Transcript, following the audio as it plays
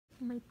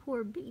My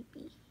poor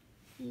baby.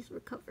 He's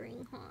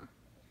recovering, huh?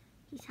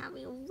 He's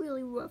having a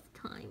really rough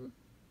time.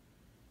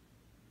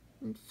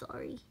 I'm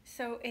sorry.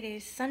 So it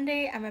is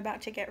Sunday. I'm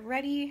about to get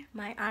ready.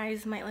 My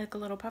eyes might look a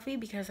little puffy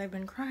because I've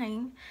been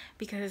crying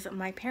because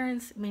my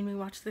parents made me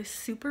watch this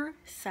super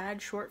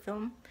sad short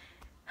film.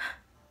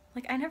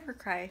 Like, I never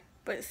cry,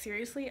 but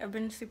seriously, I've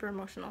been super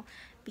emotional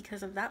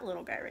because of that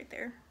little guy right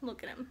there.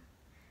 Look at him.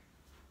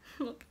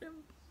 Look at him.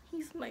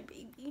 He's my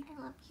baby.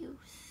 I love you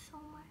so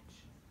much.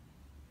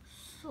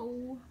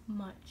 So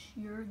much.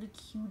 You're the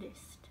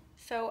cutest.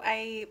 So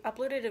I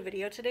uploaded a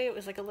video today. It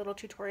was like a little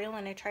tutorial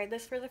and I tried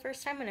this for the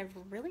first time and I've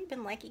really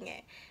been liking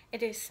it.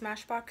 It is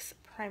Smashbox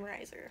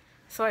Primerizer.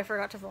 So I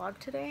forgot to vlog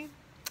today.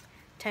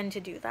 Tend to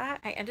do that.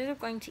 I ended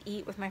up going to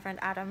eat with my friend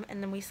Adam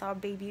and then we saw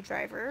Baby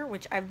Driver,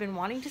 which I've been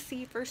wanting to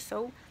see for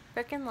so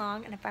freaking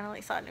long, and I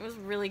finally saw it and it was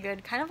really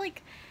good. Kind of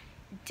like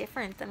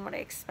different than what I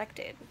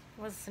expected.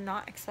 Was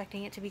not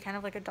expecting it to be kind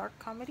of like a dark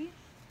comedy,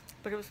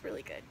 but it was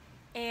really good.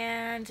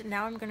 And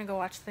now I'm gonna go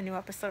watch the new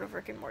episode of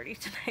Rick and Morty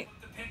tonight.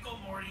 The pickle,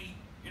 Morty.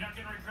 You're not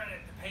gonna regret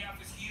it. The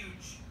payoff is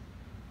huge.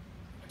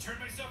 I turned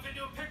myself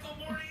into a pickle,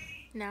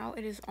 Morty. Now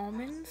it is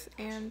almonds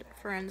and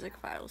forensic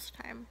files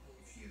time.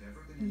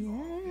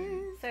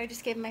 Yes. So I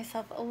just gave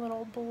myself a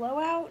little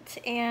blowout,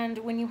 and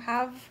when you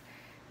have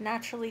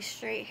naturally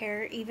straight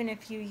hair, even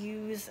if you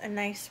use a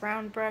nice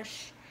round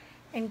brush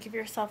and give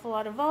yourself a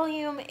lot of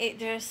volume, it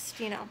just,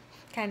 you know,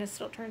 kind of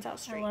still turns out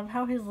straight. I love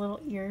how his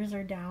little ears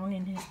are down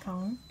in his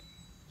cone.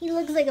 He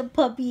looks like a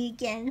puppy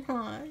again,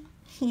 huh?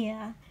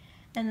 Yeah.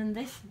 And then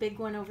this big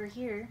one over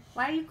here.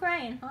 Why are you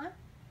crying, huh?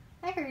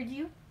 I heard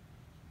you.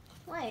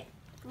 What?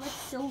 What's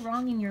so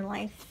wrong in your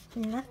life?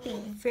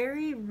 Nothing.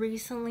 Very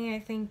recently, I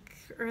think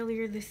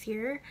earlier this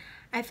year,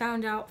 I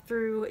found out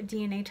through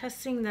DNA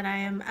testing that I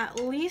am at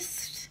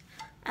least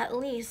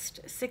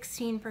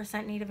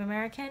 16% Native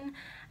American.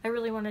 I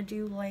really want to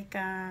do like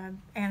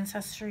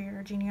ancestry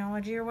or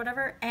genealogy or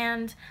whatever,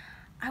 and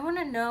I want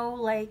to know,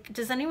 like,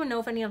 does anyone know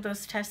if any of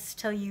those tests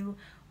tell you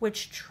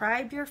which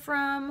tribe you're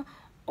from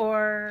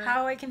or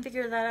how I can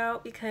figure that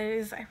out,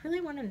 because I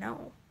really want to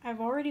know. I've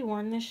already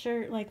worn this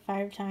shirt like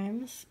 5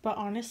 times, but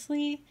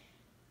honestly,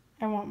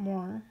 I want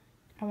more.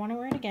 I want to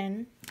wear it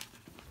again,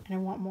 and I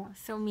want more.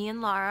 So me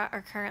and Laura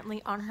are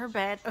currently on her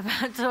bed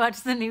about to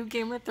watch the new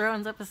Game of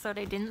Thrones episode.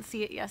 I didn't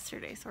see it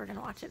yesterday, so we're going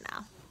to watch it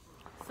now.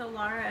 So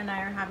Laura and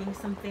I are having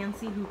some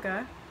fancy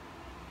hookah.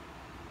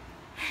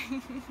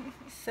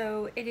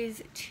 So it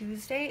is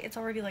Tuesday. It's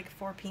already like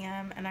 4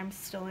 p.m. and I'm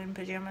still in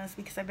pajamas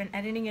because I've been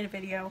editing a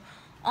video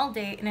all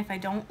day, and if I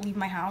don't leave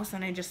my house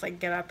and I just like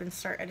get up and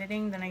start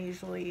editing, then I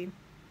usually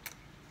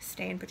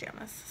stay in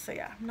pajamas. So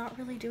yeah, I'm not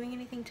really doing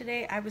anything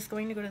today. I was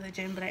going to go to the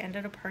gym, but I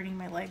ended up hurting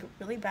my leg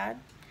really bad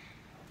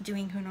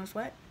doing who knows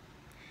what,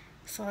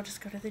 so I'll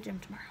just go to the gym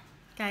tomorrow.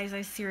 Guys,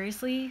 I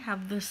seriously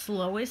have the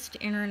slowest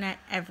internet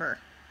ever.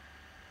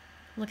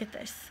 Look at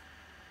this.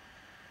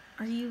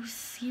 Are you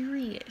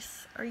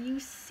serious? Are you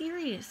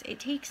serious? It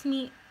takes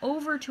me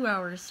over 2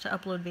 hours to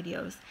upload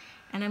videos,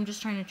 and I'm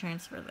just trying to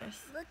transfer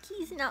this. Look,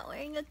 he's not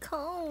wearing a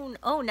cone.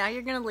 Oh, now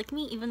you're gonna lick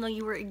me even though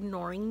you were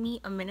ignoring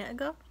me a minute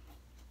ago?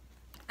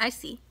 I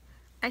see.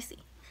 I see.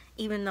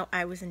 Even though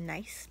I was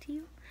nice to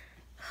you?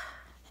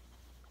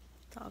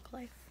 Dog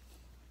life.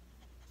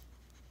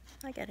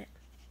 I get it.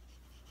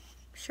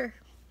 Sure.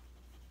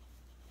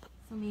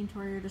 So me and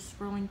Tori are just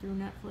scrolling through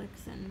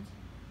Netflix, and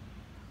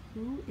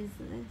who is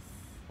this?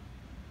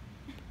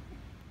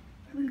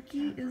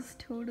 Lukey is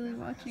totally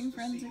watching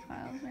Forensic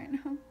Files right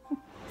now.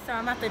 So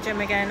I'm at the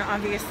gym again,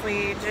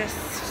 obviously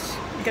just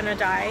gonna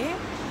die,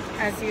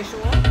 as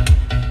usual.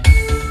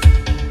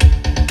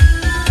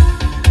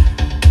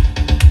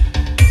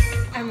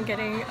 I'm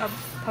getting a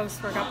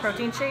post-workout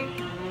protein shake,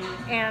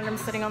 and I'm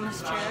sitting on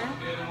this chair.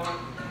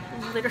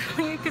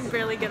 Literally, I could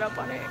barely get up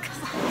on it because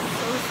I'm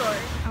so sorry.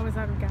 I was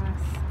out of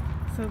gas,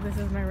 so this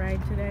is my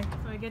ride today.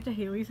 So I get to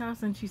Haley's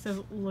house and she says,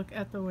 look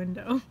at the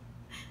window.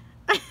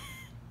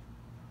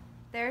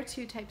 There are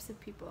 2 types of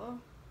people.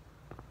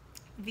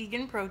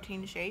 Vegan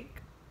protein shake.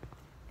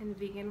 And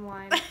vegan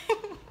wine.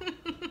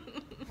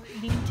 We're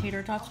eating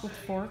tater tots with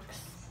forks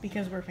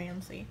because we're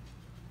fancy.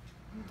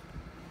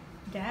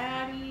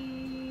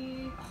 Daddy!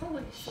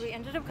 Holy shit. So we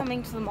ended up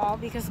coming to the mall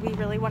because we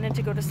really wanted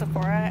to go to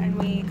Sephora and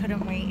we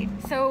couldn't wait.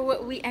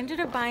 So we ended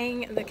up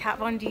buying the Kat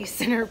Von D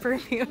Sinner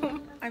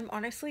perfume. I'm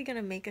honestly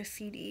gonna make a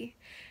CD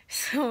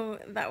so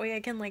that way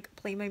I can like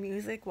play my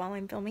music while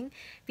I'm filming,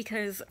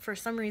 because for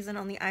some reason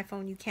on the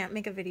iPhone you can't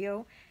make a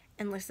video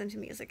and listen to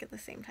music at the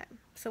same time.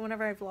 So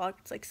whenever I vlog,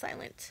 it's like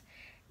silent,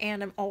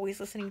 and I'm always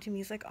listening to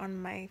music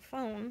on my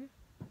phone,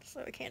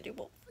 so I can't do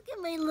both. Look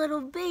at my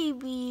little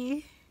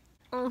baby.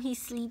 Oh,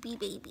 he's sleepy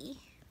baby.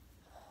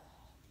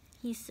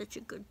 He's such a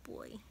good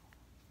boy.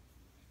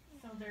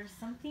 So there's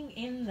something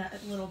in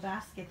that little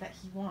basket that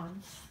he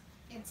wants.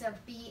 It's a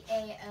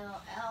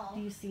BALL.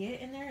 Do you see it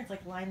in there? It's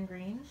like lime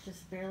green,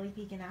 just barely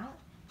peeking out.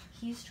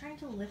 He's trying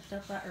to lift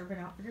up that Urban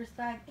Outfitters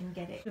bag and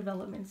get it.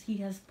 Developments. He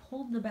has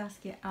pulled the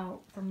basket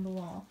out from the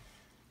wall,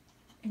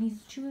 and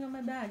he's chewing on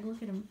my bag.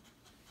 Look at him.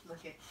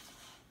 Look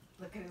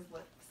at his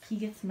lips. he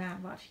gets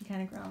mad. Watch, he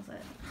kind of growls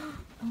it.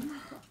 Oh my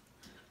god.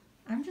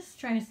 I'm just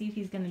trying to see if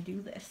he's gonna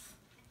do this.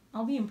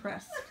 I'll be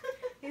impressed.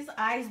 His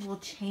eyes will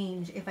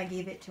change if I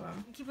gave it to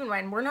him. Keep in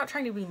mind, we're not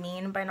trying to be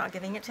mean by not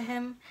giving it to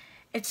him.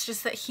 It's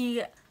just that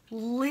he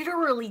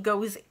literally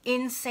goes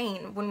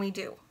insane when we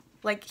do.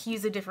 Like,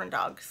 he's a different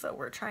dog, so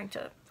we're trying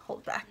to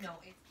hold back. No,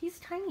 he's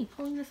tiny,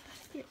 pulling this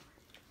basket.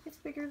 It's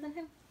bigger than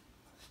him.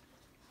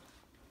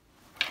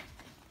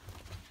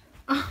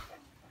 Oh.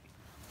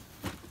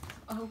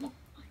 Oh my god.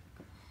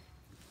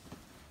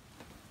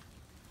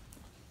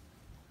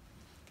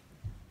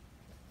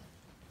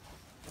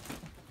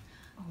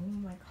 Oh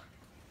my god.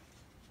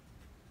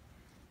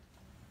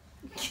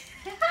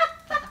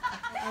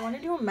 I want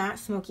to do a matte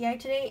smoky eye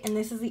today, and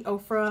this is the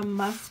Ofra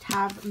Must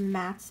Have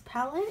Mattes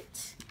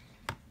palette,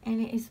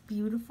 and it is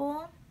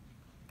beautiful.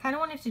 Kind of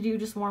wanted to do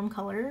just warm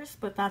colors,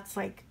 but that's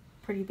like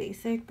pretty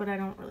basic, but I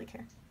don't really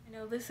care. I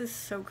know this is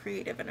so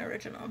creative and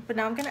original, but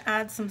now I'm gonna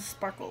add some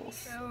sparkles.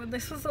 So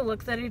this was the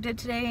look that I did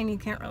today, and you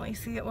can't really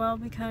see it well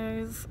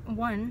because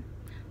 1,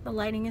 the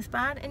lighting is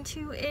bad, and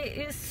 2, it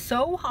is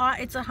so hot.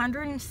 It's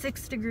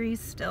 106 degrees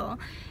still,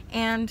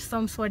 and so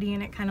I'm sweaty,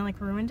 and it kind of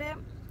like ruined it.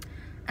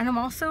 And I'm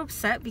also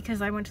upset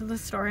because I went to the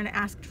store and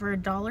asked for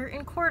 $1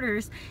 in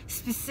quarters,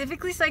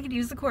 specifically so I could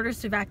use the quarters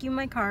to vacuum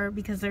my car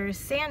because there is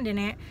sand in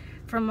it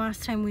from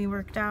last time we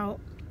worked out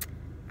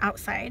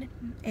outside,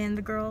 and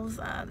the girls,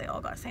 they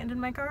all got sand in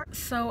my car.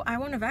 So I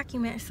want to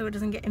vacuum it so it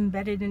doesn't get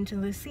embedded into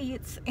the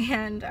seats,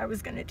 and I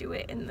was gonna do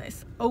it in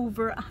this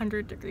over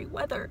 100-degree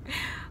weather,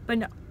 but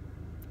no,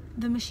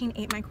 the machine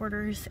ate my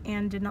quarters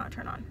and did not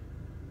turn on.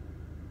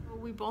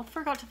 We both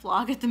forgot to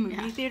vlog at the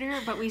movie theater,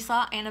 but we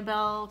saw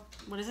Annabelle,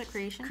 what is it,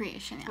 Creation?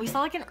 Creation, yeah. We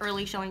saw like an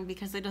early showing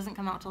because it doesn't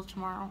come out till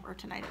tomorrow or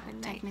tonight at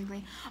midnight.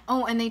 Technically.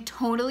 Oh, and they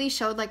totally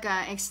showed like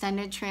a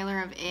extended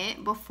trailer of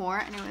it before,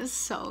 and it was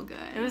so good.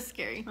 It was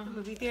scary. The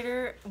movie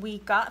theater, we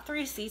got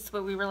 3 seats,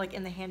 but we were like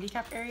in the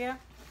handicap area,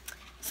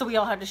 so we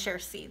all had to share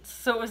seats.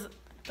 So it was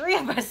 3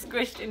 of us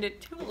squished into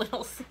 2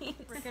 little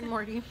seats. Rick and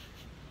Morty.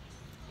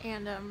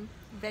 And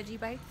veggie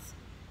bites.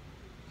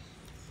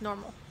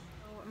 Normal.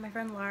 My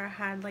friend Laura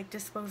had like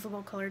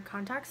disposable colored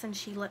contacts, and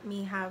she let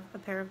me have a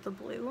pair of the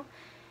blue,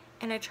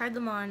 and I tried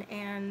them on,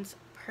 and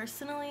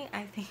personally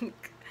I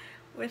think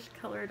with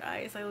colored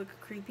eyes I look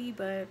creepy,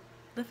 but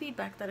the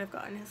feedback that I've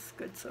gotten is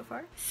good so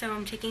far. So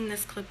I'm taking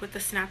this clip with the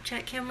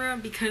Snapchat camera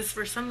because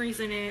for some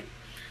reason it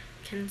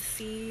can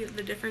see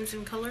the difference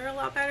in color a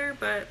lot better,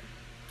 but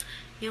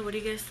yeah, what do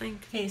you guys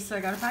think? Okay, so I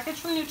got a package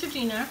from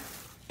Neutrogena,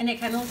 and it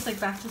kind of looks like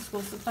back to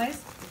school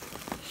supplies.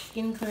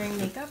 Skin clearing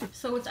makeup.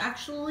 So it's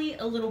actually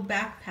a little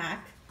backpack,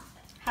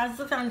 has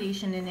the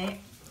foundation in it,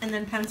 and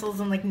then pencils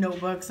and like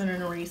notebooks and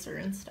an eraser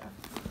and stuff.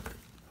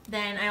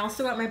 Then I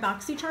also got my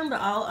BoxyCharm, but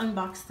I'll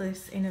unbox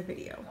this in a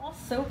video. All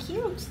so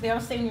cute. They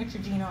all say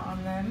Neutrogena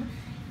on them.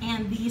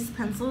 And these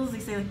pencils, they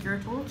say like, you're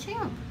a total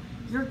champ.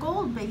 You're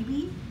gold,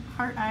 baby.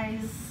 Heart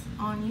eyes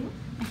on you.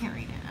 I can't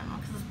read it, I don't know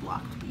because it's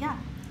blocked, but yeah,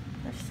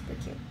 they're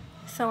super cute.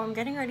 So I'm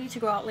getting ready to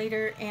go out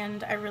later,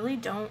 and I really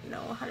don't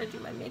know how to do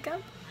my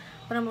makeup,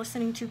 but I'm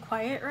listening to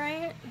Quiet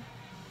Riot,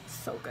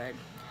 so good,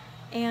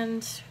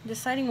 and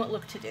deciding what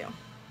look to do.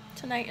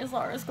 Tonight is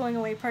Laura's going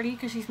away party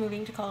because she's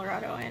moving to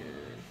Colorado, and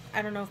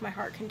I don't know if my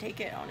heart can take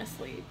it,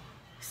 honestly.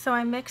 So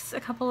I mixed a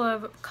couple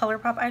of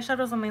ColourPop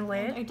eyeshadows on my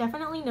lid. I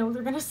definitely know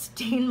they're gonna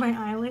stain my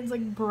eyelids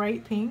like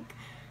bright pink,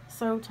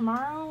 so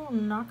tomorrow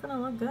I'm not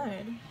gonna look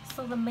good.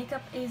 So the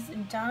makeup is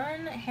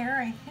done, hair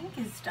I think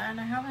is done.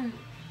 I haven't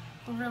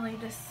really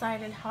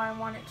decided how I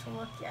want it to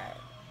look yet.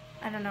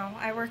 I don't know.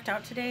 I worked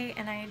out today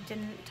and I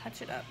didn't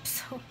touch it up,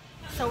 so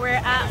we're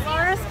at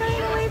Laura's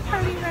going away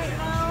party right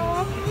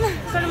now.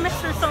 I'm gonna miss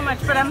her so much,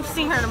 but I'm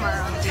seeing her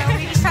tomorrow. So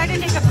we just tried to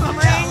take a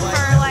boomerang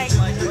for like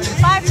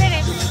 5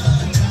 minutes.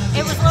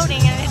 It was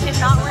loading and it did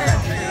not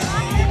work.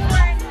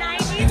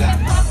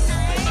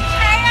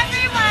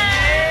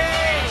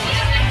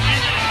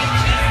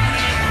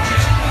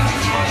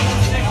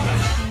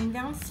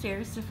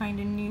 Downstairs to find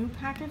a new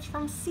package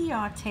from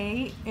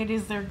Ciate. It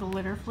is their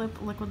Glitter Flip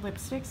liquid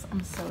lipsticks.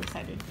 I'm so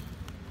excited.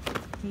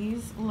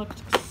 These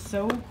looked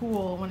so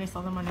cool when I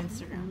saw them on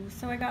Instagram.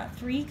 So I got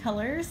 3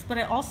 colors, but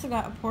I also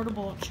got a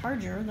portable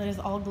charger that is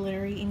all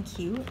glittery and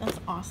cute. That's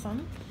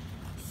awesome.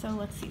 So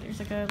let's see, there's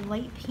like a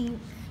light pink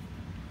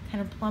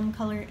kind of plum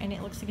color, and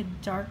it looks like a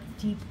dark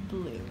deep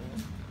blue.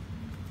 This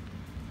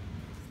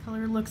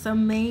color looks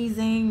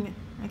amazing.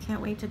 I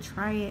can't wait to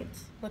try it.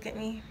 Look at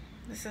me.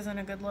 This isn't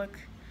a good look.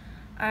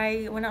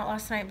 I went out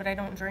last night, but I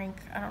don't drink.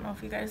 I don't know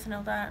if you guys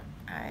know that.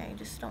 I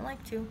just don't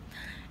like to.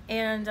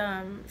 And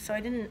so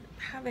I didn't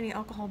have any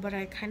alcohol, but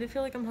I kind of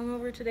feel like I'm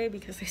hungover today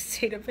because I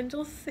stayed up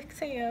until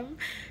 6 a.m.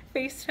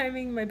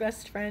 FaceTiming my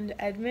best friend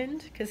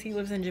Edmund because he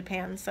lives in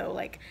Japan. So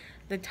like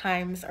the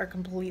times are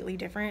completely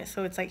different.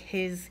 So it's like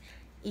his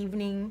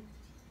evening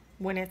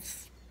when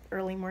it's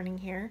early morning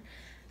here.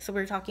 So we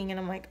were talking and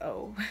I'm like,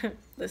 oh,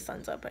 the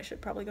sun's up. I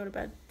should probably go to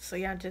bed. So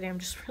yeah, today I'm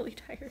just really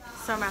tired.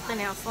 So I'm at the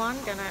nail salon,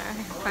 gonna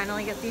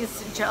finally get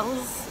these gels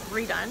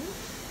redone,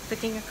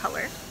 picking a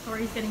color.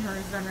 Tori's getting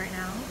hers done right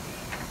now.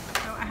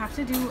 So I have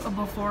to do a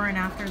before and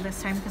after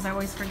this time because I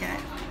always forget.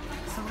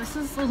 So this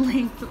is the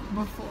length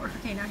before.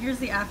 Okay, now here's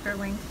the after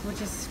length,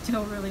 which is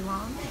still really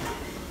long,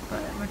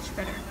 but much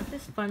better. I got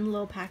this fun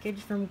little package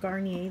from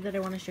Garnier that I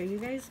want to show you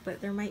guys,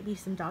 but there might be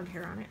some dog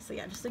hair on it. So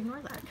yeah, just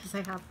ignore that because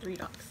I have 3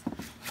 dogs.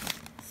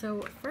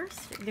 So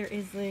first there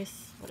is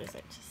this, what is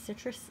it?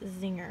 Citrus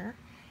Zinger.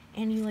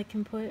 And you like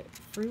can put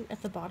fruit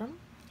at the bottom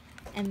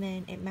and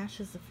then it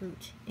mashes the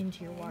fruit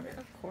into your water.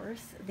 Of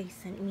course, they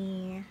sent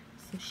me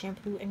some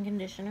shampoo and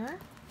conditioner.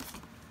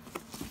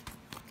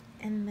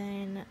 And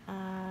then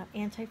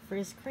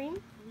anti-frizz cream,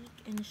 Leak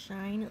and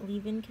Shine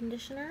leave-in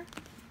conditioner,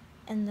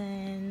 and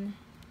then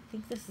I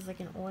think this is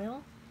like an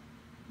oil.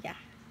 Yeah,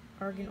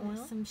 argan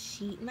oil. Some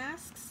sheet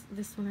masks.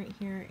 This one right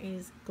here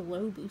is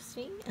glow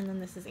boosting, and then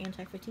this is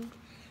anti-fatigue.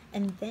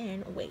 And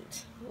then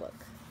wait, look,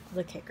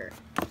 the kicker.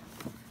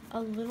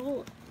 A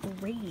little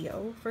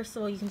radio. First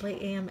of all, you can play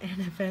AM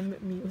and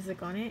FM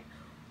music on it,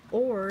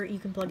 or you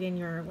can plug in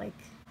your like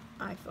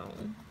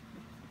iPhone.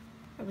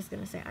 I was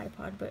gonna say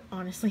iPod, but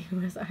honestly, who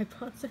has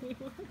iPods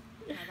anymore?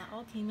 Yeah, that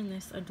all came in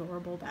this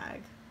adorable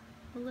bag.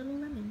 A little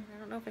lemon. I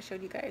don't know if I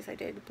showed you guys. I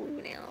did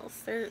blue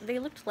nails. They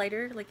looked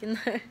lighter, like in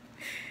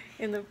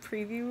the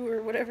preview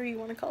or whatever you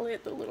want to call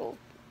it, the little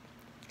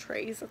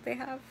trays that they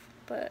have.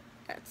 But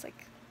yeah, it's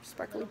like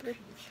sparkly blue.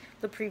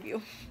 The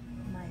preview.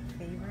 My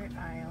favorite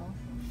aisle.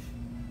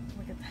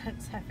 Look at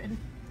that, 7.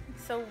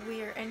 So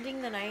we are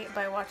ending the night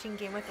by watching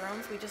Game of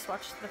Thrones. We just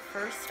watched the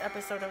first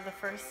episode of the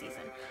first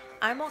season.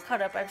 I'm all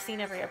caught up. I've seen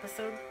every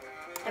episode.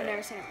 I've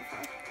never seen it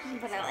before,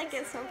 but I like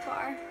it so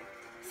far.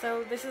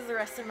 So this is the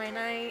rest of my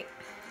night.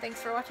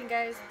 Thanks for watching,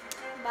 guys.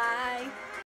 Bye.